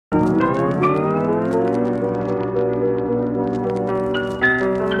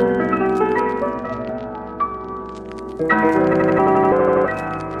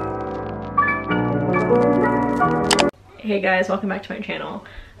Hey guys, welcome back to my channel.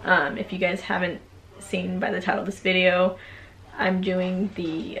 If you guys haven't seen by the title of this video, I'm doing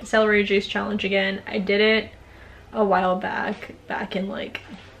the celery juice challenge again. I did it a while back in like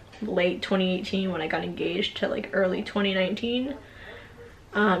late 2018 when I got engaged to like early 2019.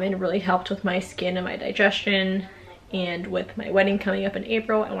 And it really helped with my skin and my digestion. And with my wedding coming up in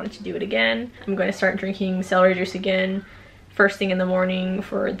April, I wanted to do it again. I'm going to start drinking celery juice again first thing in the morning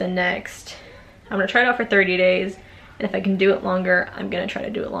for the next, I'm going to try it out for 30 days. And if I can do it longer, I'm going to try to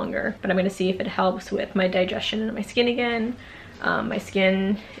do it longer. But I'm going to see if it helps with my digestion and my skin again. My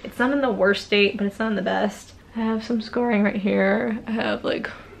skin, it's not in the worst state, but it's not in the best. I have some scarring right here. I have like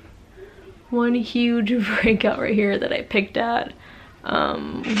one huge breakout right here that I picked at.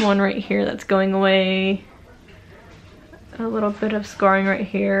 One right here that's going away. A little bit of scarring right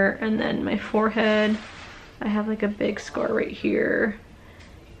here. And then my forehead, I have like a big scar right here.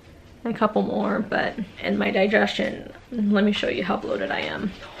 A couple more, and my digestion, let me show you how bloated I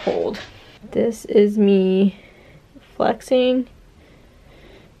am. Hold. This is me flexing.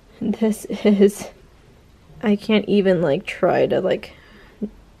 This is, I can't even like try to like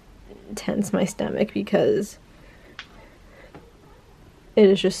tense my stomach because it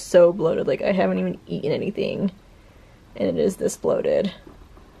is just so bloated. Like I haven't even eaten anything and it is this bloated.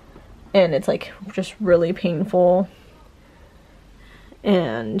 And it's like just really painful.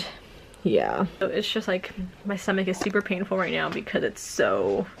 And yeah, so it's just like my stomach is super painful right now because it's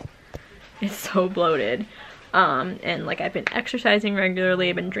so bloated. And like I've been exercising regularly,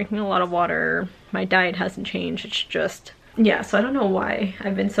 I've been drinking a lot of water, my diet hasn't changed, it's just, yeah, so I don't know why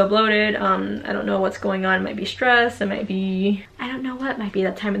I've been so bloated. I don't know what's going on. It might be stress, it might be, I don't know what, might be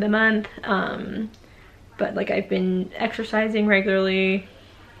that time of the month. But like I've been exercising regularly,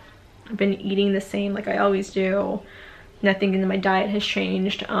 I've been eating the same like I always do. Nothing in my diet has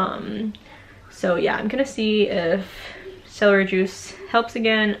changed. So yeah, I'm gonna see if celery juice helps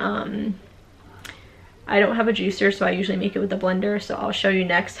again. I don't have a juicer, so I usually make it with a blender, so I'll show you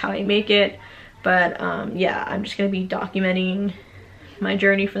next how I make it. But yeah, I'm just gonna be documenting my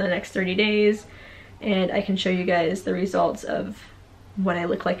journey for the next 30 days, and I can show you guys the results of what I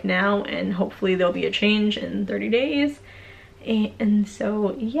look like now, and hopefully there'll be a change in 30 days. And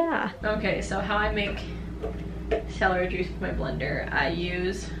so yeah. Okay, so how I make celery juice with my blender. I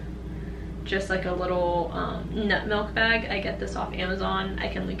use just like a little nut milk bag. I get this off Amazon. I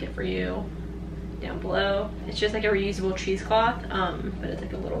can link it for you down below. It's just like a reusable cheesecloth, but it's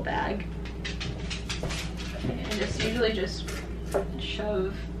like a little bag. And just usually just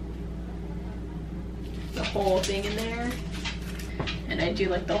shove the whole thing in there. And I do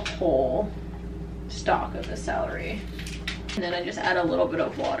like the whole stalk of the celery. And then I just add a little bit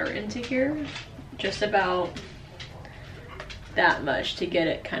of water into here. Just about that much to get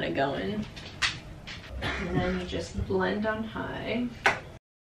it kind of going. And then you just blend on high.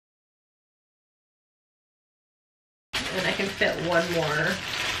 And I can fit one more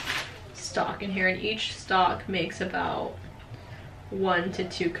stalk in here, and each stalk makes about 1 to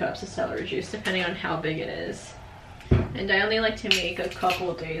 2 cups of celery juice depending on how big it is. And I only like to make a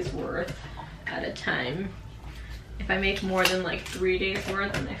couple days worth at a time. If I make more than like 3 days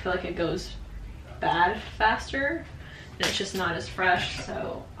worth, then I feel like it goes bad faster and it's just not as fresh,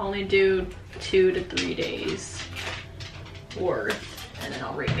 so I only do 2 to 3 days worth, and then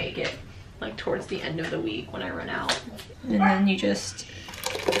I'll remake it like towards the end of the week when I run out. And then you just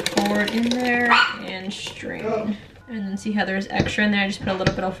pour it in there and strain. And then see how there's extra in there, I just put a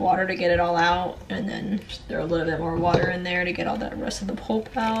little bit of water to get it all out, and then just throw a little bit more water in there to get all that rest of the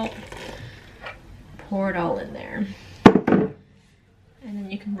pulp out. Pour it all in there. And then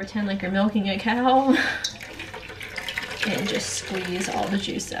you can pretend like you're milking a cow and just squeeze all the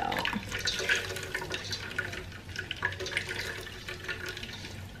juice out.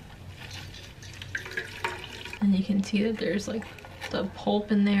 And you can see that there's like the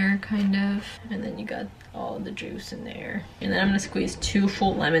pulp in there kind of, and then you got all the juice in there. And then I'm gonna squeeze 2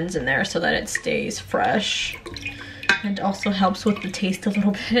 full lemons in there so that it stays fresh and also helps with the taste a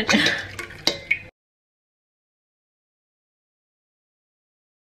little bit.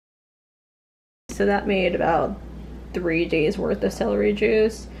 So that made about 3 days worth of celery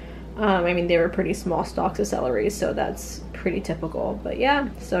juice. I mean, they were pretty small stalks of celery, so that's pretty typical. But yeah,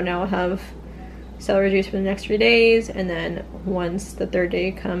 so now I'll have celery juice for the next 3 days, and then once the 3rd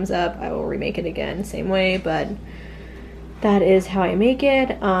day comes up, I will remake it again, same way. But that is how I make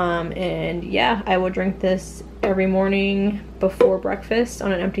it. And yeah, I will drink this every morning before breakfast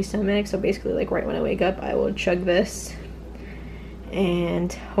on an empty stomach. So basically, like right when I wake up, I will chug this,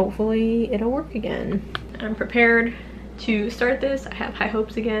 and hopefully it'll work again. I'm prepared to start this. I have high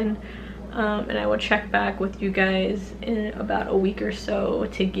hopes again. and I will check back with you guys in about a week or so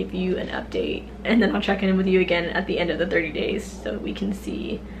to give you an update, and then I'll check in with you again at the end of the 30 days so we can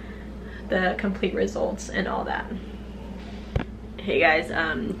see the complete results and all that. Hey guys,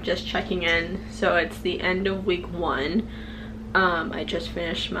 just checking in. So it's the end of week 1. I just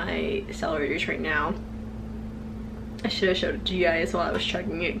finished my celery juice right now. I should have showed it to you guys while I was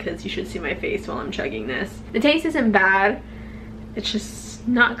chugging it, because you should see my face while I'm chugging this. The taste isn't bad, it's just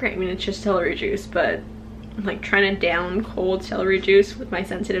not great. I mean, it's just celery juice, but like trying to down cold celery juice with my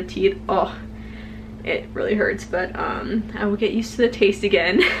sensitive teeth, oh, it really hurts. But I will get used to the taste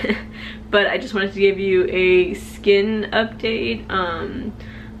again. But I just wanted to give you a skin update.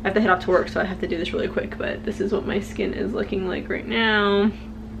 I have to head off to work, so I have to do this really quick, but this is what my skin is looking like right now.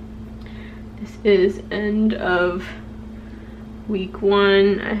 This is end of week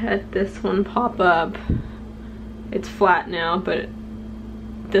 1. I had this one pop up. It's flat now, but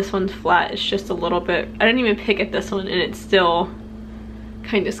this one's flat. It's just a little bit, I didn't even pick at this one and it's still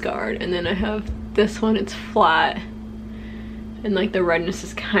kind of scarred. And then I have this one, it's flat, and like the redness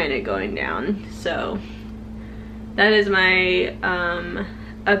is kind of going down. So that is my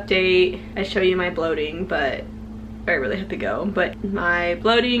update. I show you my bloating, but I really have to go. But my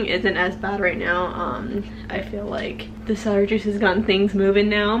bloating isn't as bad right now. I feel like the celery juice has gotten things moving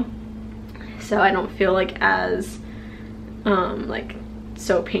now, so I don't feel like as like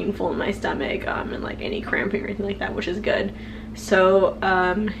so painful in my stomach and like any cramping or anything like that, which is good. So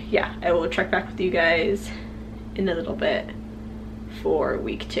yeah, I will check back with you guys in a little bit for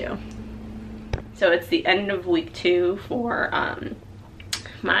week 2. So it's the end of week 2 for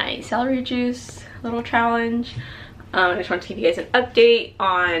my celery juice little challenge. I just want to give you guys an update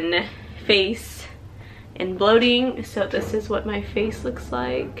on face and bloating. So this is what my face looks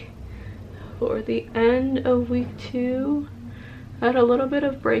like for the end of week 2. I had a little bit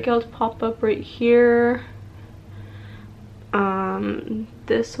of breakouts pop up right here.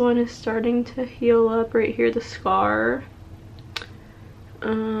 This one is starting to heal up right here, the scar.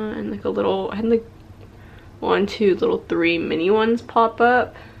 And like a little, I had like 1, 2, little 3 mini ones pop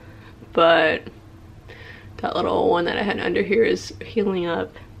up, but that little one that I had under here is healing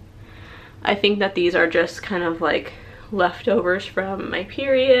up. I think that these are just kind of like leftovers from my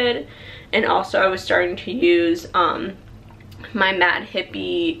period, and also I was starting to use my Mad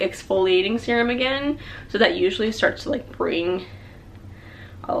Hippie exfoliating serum again, so that usually starts to like bring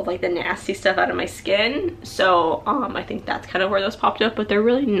all of like the nasty stuff out of my skin. So I think that's kind of where those popped up, but they're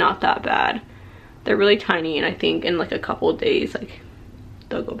really not that bad. They're really tiny, and I think in like a couple of days like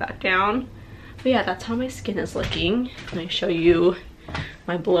they'll go back down. But yeah, that's how my skin is looking. Let me show you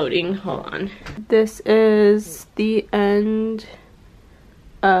my bloating. Hold on. This is the end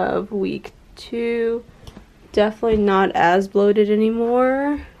of week 2. Definitely not as bloated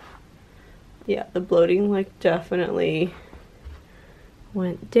anymore. Yeah, the bloating like definitely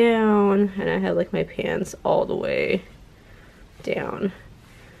went down, and I had like my pants all the way down.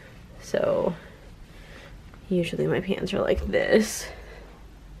 So usually my pants are like this.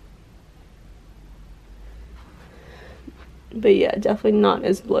 But yeah, definitely not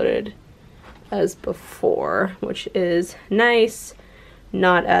as bloated as before, which is nice.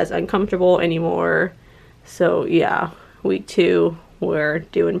 Not as uncomfortable anymore. So yeah, week 2, we're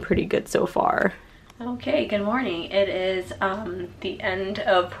doing pretty good so far. Okay, good morning. It is the end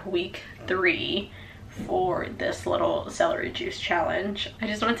of week 3 for this little celery juice challenge. I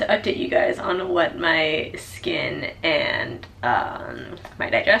just wanted to update you guys on what my skin and my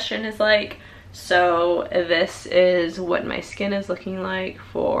digestion is like. So this is what my skin is looking like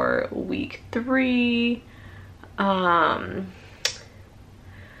for week 3.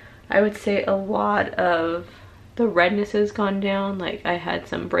 I would say a lot of the redness has gone down. Like I had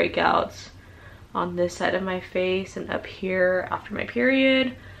some breakouts on this side of my face and up here after my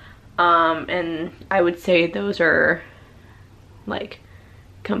period. And I would say those are like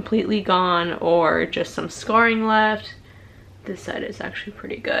completely gone or just some scarring left. This side is actually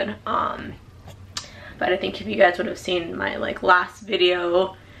pretty good. But I think if you guys would have seen my like last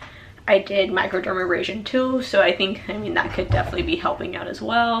video, I did microdermabrasion too, so I think, I mean, that could definitely be helping out as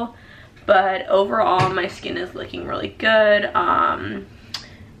well. But overall, my skin is looking really good.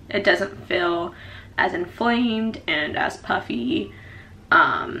 It doesn't feel as inflamed and as puffy,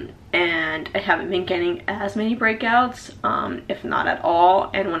 and I haven't been getting as many breakouts, if not at all.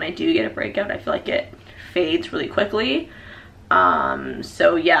 And when I do get a breakout, I feel like it fades really quickly.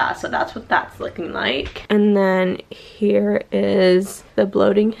 So yeah, so that's what that's looking like. And then here is the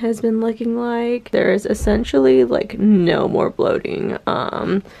bloating has been looking like. There's essentially like no more bloating.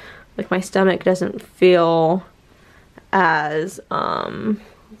 Like my stomach doesn't feel as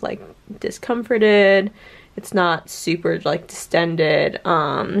like discomforted. It's not super like distended,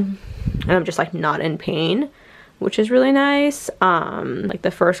 and I'm just like not in pain, which is really nice. Like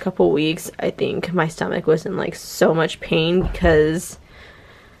the first couple weeks, I think my stomach was in like so much pain because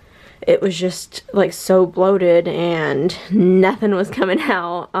it was just like so bloated and nothing was coming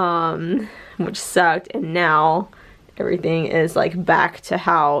out, which sucked. And now everything is like back to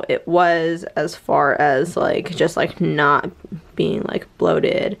how it was as far as like just like not being like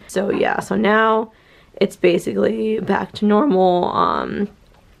bloated. So yeah, so now it's basically back to normal.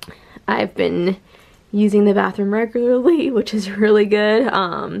 I've been using the bathroom regularly, which is really good.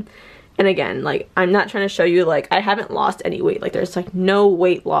 And again, like, I'm not trying to show you, like, I haven't lost any weight. Like, there's, like, no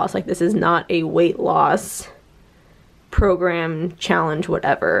weight loss. Like, this is not a weight loss program, challenge,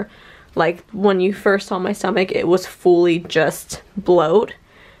 whatever. Like, when you first saw my stomach, it was fully just bloat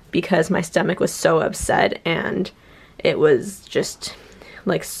because my stomach was so upset and it was just,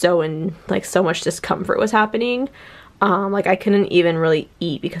 like, so much discomfort was happening. Like, I couldn't even really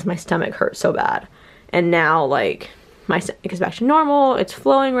eat because my stomach hurt so bad. And now, like, my stomach is back to normal, it's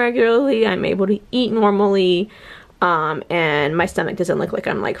flowing regularly, I'm able to eat normally, and my stomach doesn't look like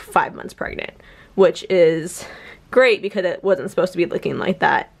I'm like 5 months pregnant, which is great because it wasn't supposed to be looking like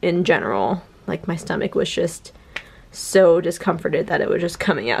that in general. Like, my stomach was just so discomforted that it was just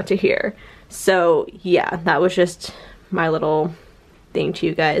coming out to here. So yeah, that was just my little thing to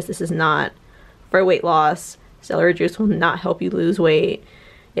you guys. This is not for weight loss. Celery juice will not help you lose weight.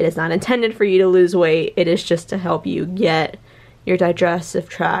 It is not intended for you to lose weight. It is just to help you get your digestive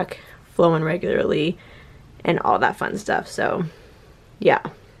tract flowing regularly and all that fun stuff. So yeah.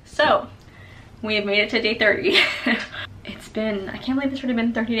 So we have made it to day 30. It's been, I can't believe it's already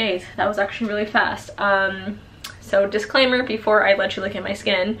been 30 days. That was actually really fast. So disclaimer before I let you look at my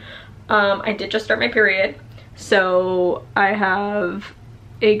skin, I did just start my period. So I have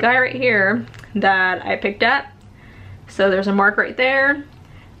a guy right here that I picked at. So there's a mark right there.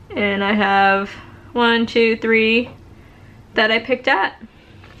 And I have 1, 2, 3 that I picked at.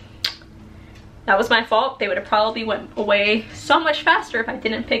 That was my fault. They would have probably went away so much faster if I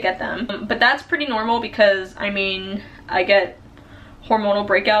didn't pick at them. But that's pretty normal because, I mean, I get hormonal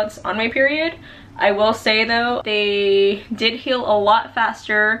breakouts on my period. I will say though, they did heal a lot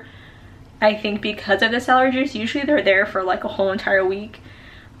faster, I think because of the celery juice. Usually they're there for like a whole entire week.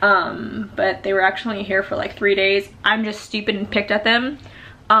 But they were actually here for like 3 days. I'm just stupid and picked at them.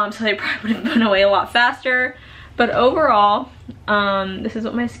 So they probably would have been away a lot faster. But overall, this is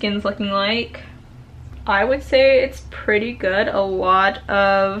what my skin's looking like. I would say it's pretty good. A lot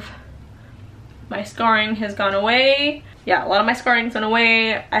of my scarring has gone away. Yeah, a lot of my scarring's gone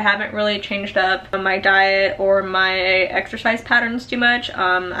away. I haven't really changed up my diet or my exercise patterns too much.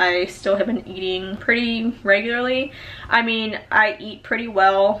 I still have been eating pretty regularly. I mean, I eat pretty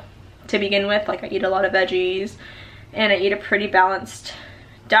well to begin with. Like, I eat a lot of veggies and I eat a pretty balanced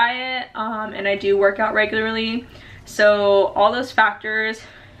diet, and I do work out regularly. So all those factors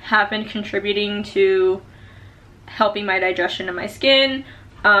have been contributing to helping my digestion and my skin.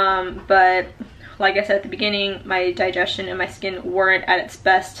 But like I said at the beginning, my digestion and my skin weren't at its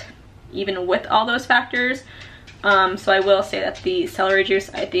best even with all those factors. So I will say that the celery juice,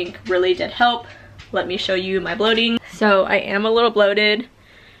 I think, really did help. Let me show you my bloating. So I am a little bloated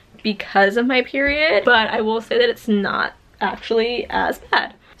because of my period, but I will say that it's not actually as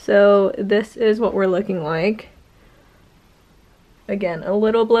bad. So this is what we're looking like. Again, a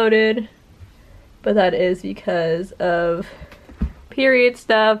little bloated, but that is because of period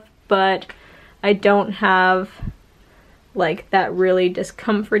stuff. But I don't have like that really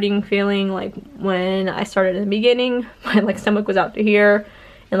discomforting feeling like when I started in the beginning. My like stomach was out to here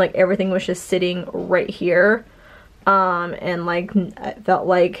and like everything was just sitting right here. And like I felt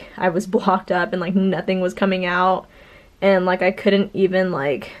like I was blocked up and like nothing was coming out. And like I couldn't even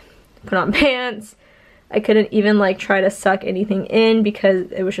like put on pants. I couldn't even like try to suck anything in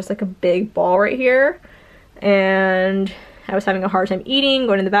because it was just like a big ball right here. And I was having a hard time eating,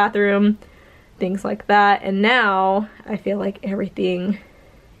 going to the bathroom, things like that. And now I feel like everything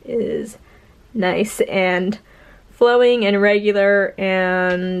is nice and flowing and regular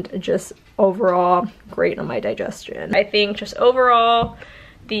and just overall great on my digestion. I think just overall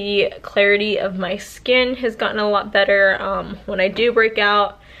the clarity of my skin has gotten a lot better. When I do break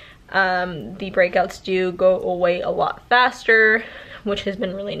out, the breakouts do go away a lot faster, which has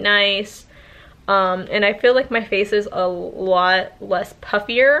been really nice. And I feel like my face is a lot less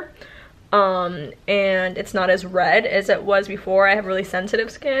puffier, and it's not as red as it was before. I have really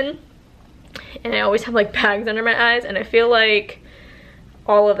sensitive skin and I always have like bags under my eyes, and I feel like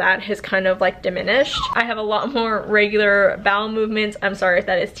all of that has kind of like diminished. I have a lot more regular bowel movements. I'm sorry if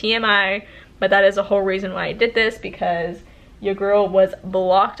that is TMI, but that is the whole reason why I did this, because your girl was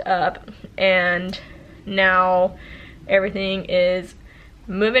blocked up and now everything is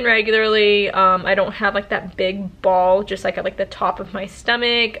moving regularly. I don't have like that big ball just like at like the top of my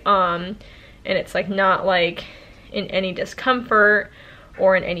stomach, and it's like not like in any discomfort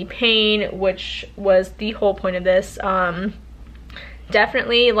or in any pain, which was the whole point of this.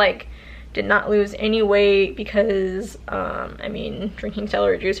 Definitely like did not lose any weight because I mean, drinking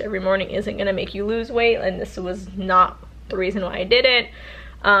celery juice every morning isn't gonna make you lose weight, and this was not the reason why I did it.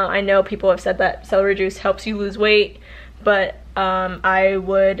 I know people have said that celery juice helps you lose weight, but I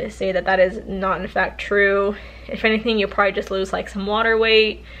would say that that is not in fact true. If anything, you'll probably just lose like some water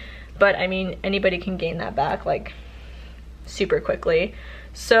weight, but I mean, anybody can gain that back like super quickly.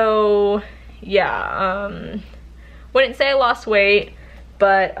 So yeah, wouldn't say I lost weight,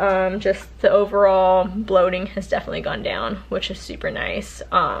 but just the overall bloating has definitely gone down, which is super nice.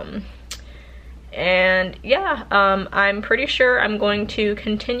 And yeah, I'm pretty sure I'm going to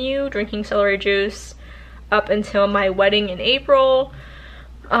continue drinking celery juice up until my wedding in April,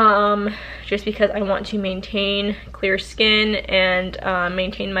 just because I want to maintain clear skin and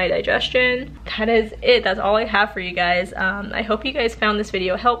maintain my digestion. That is it. That's all I have for you guys. I hope you guys found this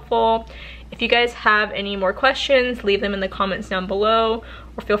video helpful. If you guys have any more questions, leave them in the comments down below,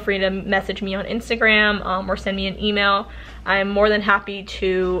 or feel free to message me on Instagram, or send me an email. I'm more than happy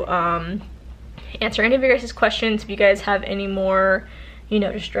to answer any of your guys' questions. If you guys have any more, you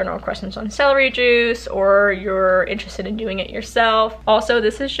know, just general questions on celery juice, or you're interested in doing it yourself. Also,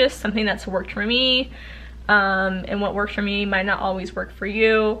 this is just something that's worked for me, and what works for me might not always work for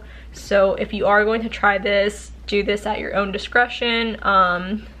you. So if you are going to try this, do this at your own discretion.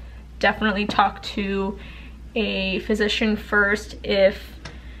 Definitely talk to a physician first if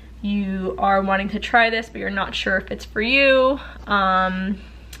you are wanting to try this but you're not sure if it's for you, and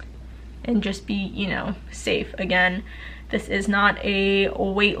just be, you know, safe. Again, this is not a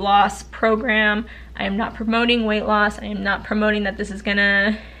weight loss program. I am not promoting weight loss. I am not promoting that this is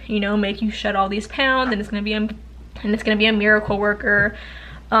gonna, you know, make you shed all these pounds and it's gonna be a miracle worker.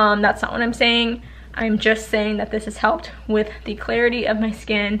 That's not what I'm saying. I'm just saying that this has helped with the clarity of my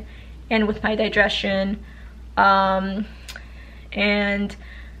skin and with my digestion, and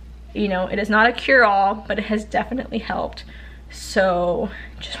you know, it is not a cure-all, but it has definitely helped. So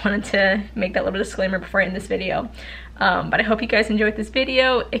just wanted to make that little disclaimer before I end this video. But I hope you guys enjoyed this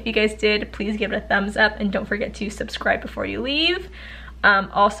video. If you guys did, please give it a thumbs up and don't forget to subscribe before you leave.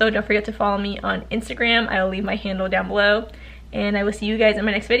 Also, don't forget to follow me on Instagram. I will leave my handle down below, and I will see you guys in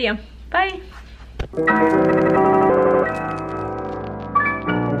my next video. Bye.